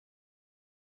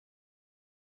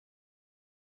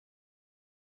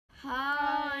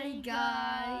Hi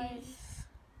guys!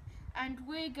 And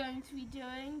we're going to be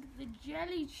doing the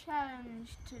jelly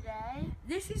challenge today.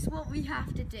 This is what we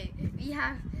have to do.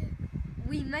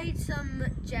 We made some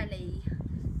jelly.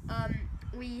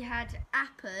 We had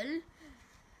apple,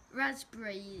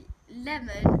 raspberry,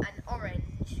 lemon and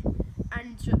orange.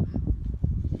 And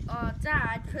our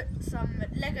dad put some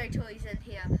Lego toys in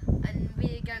here, and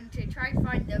we're going to try to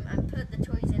find them and put the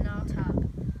toys in our tub.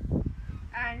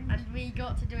 And we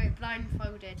got to do it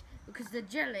blindfolded because the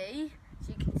jelly, as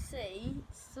you can see,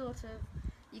 it's sort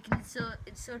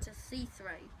of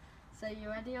see-through. So you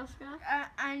ready, Oscar?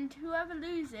 And whoever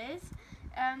loses,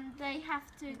 they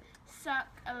have to suck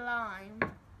a lime.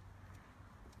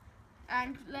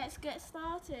 And let's get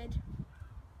started.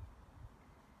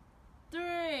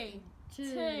 3,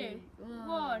 2,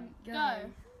 1, go.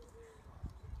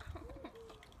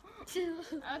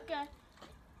 Okay.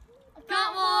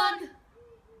 Got one!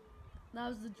 That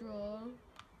was the draw.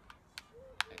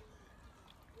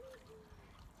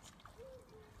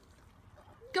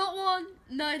 Got one!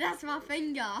 No, that's my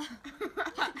finger.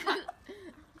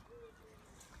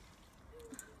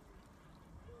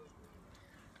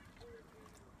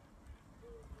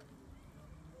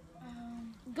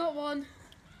 Got one.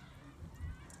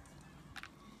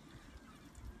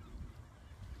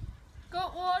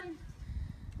 Got one.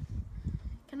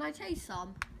 Can I taste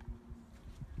some?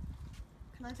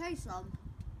 Can I taste some?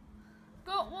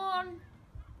 Got one.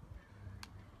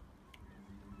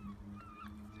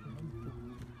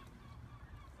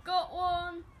 Got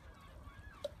one.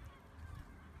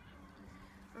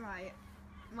 Right.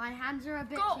 My hands are a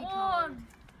bit Got too one. cold.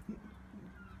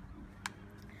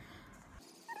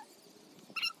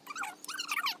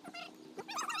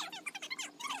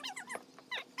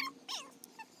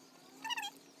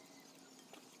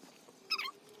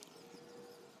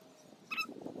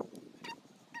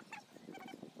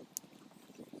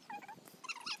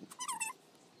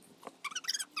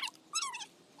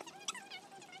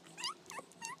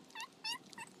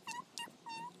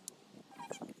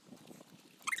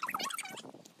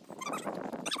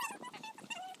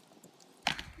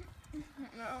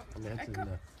 How many heads is in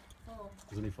there? 4.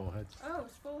 There's only 4 heads. Oh,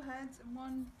 it's 4 heads and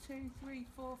 1, 2, 3,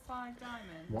 4, 5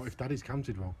 diamonds. What if Daddy's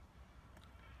counted wrong?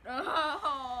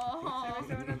 Oh. So is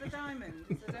there another diamond?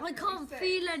 So I definitely can't 6.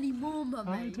 feel any more, I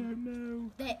Mummy. don't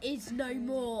know. There is no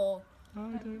more. I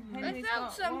don't know. Henry's I felt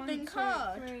got something 1, 2,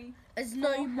 hard. 3, There's 4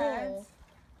 no more. heads,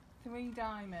 3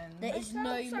 diamonds. There I is felt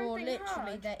no more. something Literally,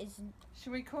 hard. there is.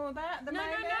 Should we call that at the No.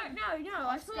 moment?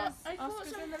 I thought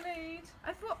Oscar's in the lead.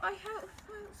 I felt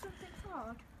something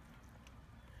hard.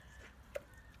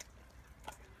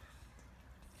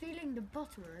 Feeling the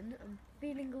bottom, I'm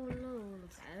feeling all of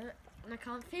it, and I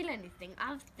can't feel anything.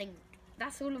 I think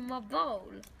that's all in my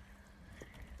bowl.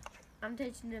 I'm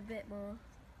tasting a bit more.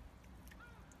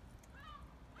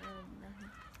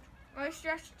 My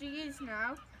strategy is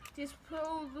now just put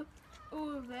all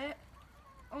of it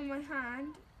on my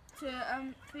hand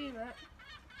to feel it.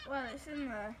 Well, it's in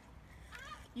there.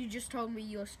 You just told me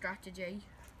your strategy.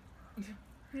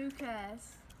 Who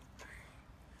cares?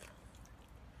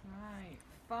 Right,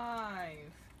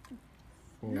 5.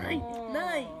 4. No, Four.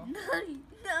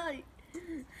 no.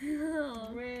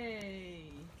 3,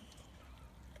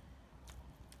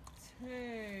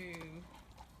 2,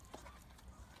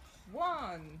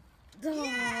 1. Oh,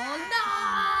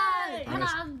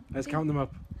 no! Let's count them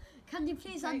up. Can you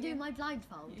please Thank undo you. my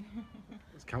blindfold?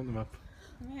 Let's count them up.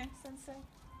 Come here, Sensei.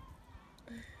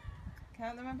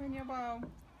 Count them up in your bowl.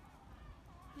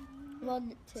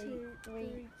 1, 2, 2,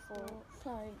 3, 4,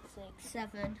 5, 6,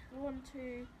 7. 1,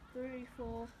 2, 3,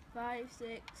 4, 5,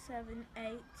 6, 7,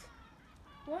 8.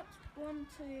 What? 1,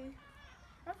 2.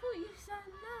 I thought you said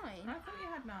 9. I thought you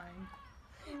had 9.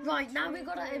 Right, now we've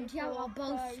got to empty out our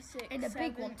bowls 5, 6, in a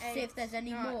big 7, one to see if there's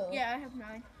any 9. more. Yeah, I have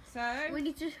 9. So, We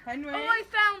need to. Henry, Oh, I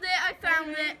found it!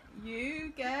 Henry,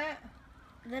 you get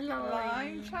The lime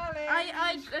line. challenge.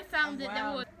 I found it. There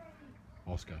Wow. was.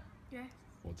 Oscar, Yeah.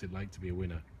 what's it like to be a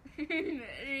winner?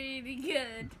 Really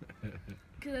good.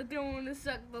 Because I don't want to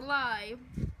suck the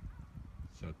lime.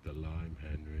 Suck the lime,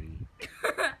 Henry.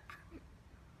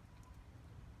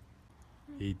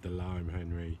 Eat the lime,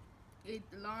 Henry. Eat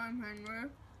the lime, Henry.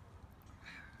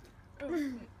 Oh.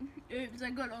 Oops, I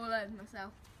got it all over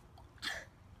myself.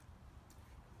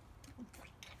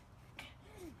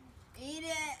 Eat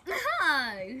it.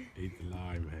 No! Eat the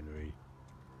lime, Henry.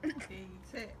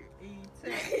 Eat it, eat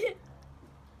it.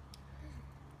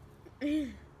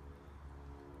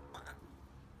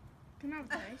 Can I have a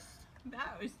taste?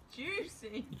 That was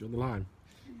juicy. You want the lime?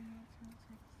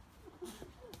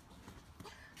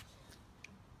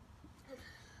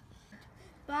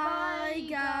 Bye, Bye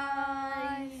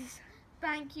guys.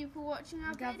 Thank you for watching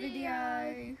our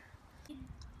video.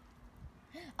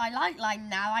 I like lime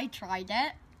now. I tried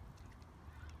it.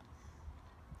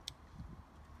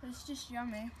 It's just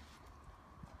yummy.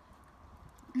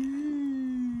 Mmm.